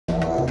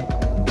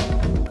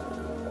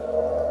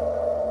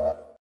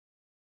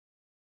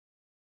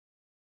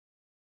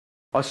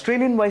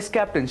Australian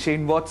vice-captain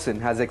Shane Watson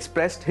has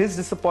expressed his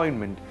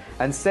disappointment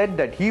and said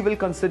that he will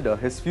consider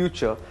his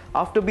future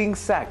after being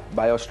sacked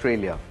by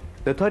Australia.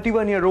 The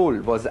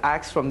 31-year-old was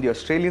axed from the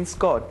Australian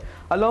squad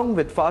along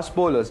with fast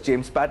bowlers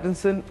James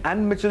Pattinson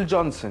and Mitchell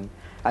Johnson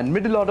and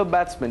middle-order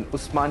batsman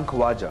Usman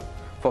Khawaja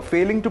for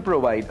failing to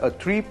provide a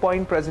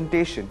 3-point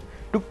presentation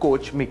to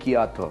coach Michael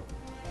Arthur.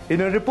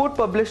 In a report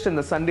published in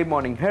the Sunday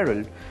Morning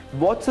Herald,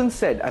 Watson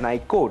said, and I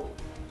quote,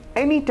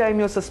 "Anytime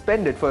you're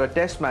suspended for a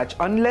test match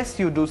unless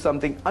you do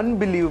something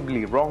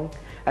unbelievably wrong,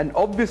 and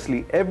obviously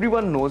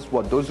everyone knows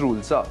what those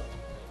rules are.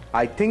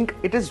 I think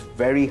it is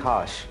very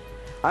harsh.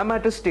 I'm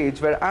at a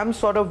stage where I'm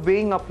sort of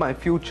weighing up my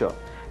future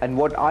and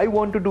what I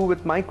want to do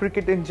with my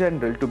cricket in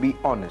general, to be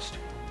honest.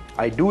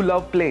 I do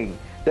love playing,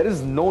 there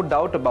is no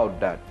doubt about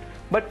that.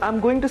 But I'm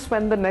going to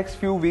spend the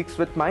next few weeks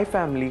with my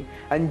family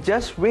and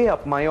just weigh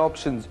up my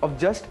options of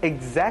just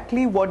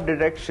exactly what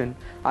direction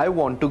I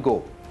want to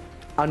go."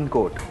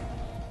 Unquote.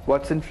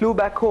 Watson flew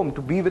back home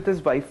to be with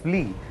his wife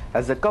Lee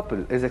as the couple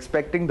is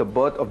expecting the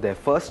birth of their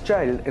first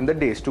child in the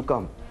days to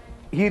come.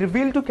 He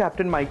revealed to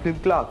Captain Michael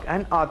Clarke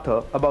and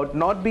Arthur about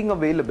not being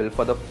available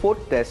for the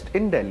 4th test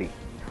in Delhi.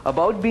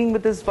 About being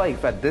with his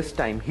wife at this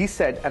time, he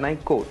said, and I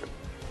quote,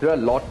 "There are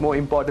a lot more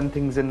important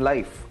things in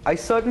life. I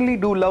certainly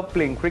do love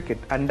playing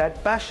cricket and that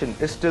passion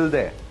is still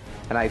there.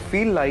 And I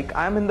feel like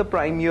I'm in the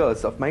prime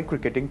years of my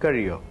cricketing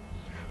career.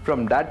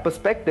 From that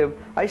perspective,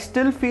 I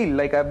still feel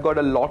like I've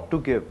got a lot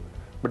to give.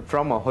 But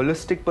from a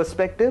holistic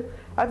perspective,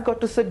 I've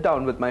got to sit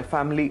down with my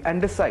family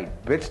and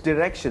decide which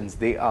directions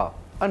they are."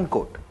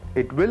 Unquote.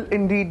 It will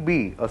indeed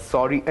be a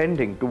sorry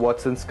ending to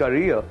Watson's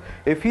career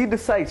if he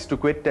decides to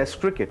quit Test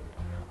cricket.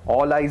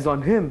 All eyes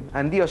on him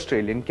and the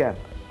Australian camp.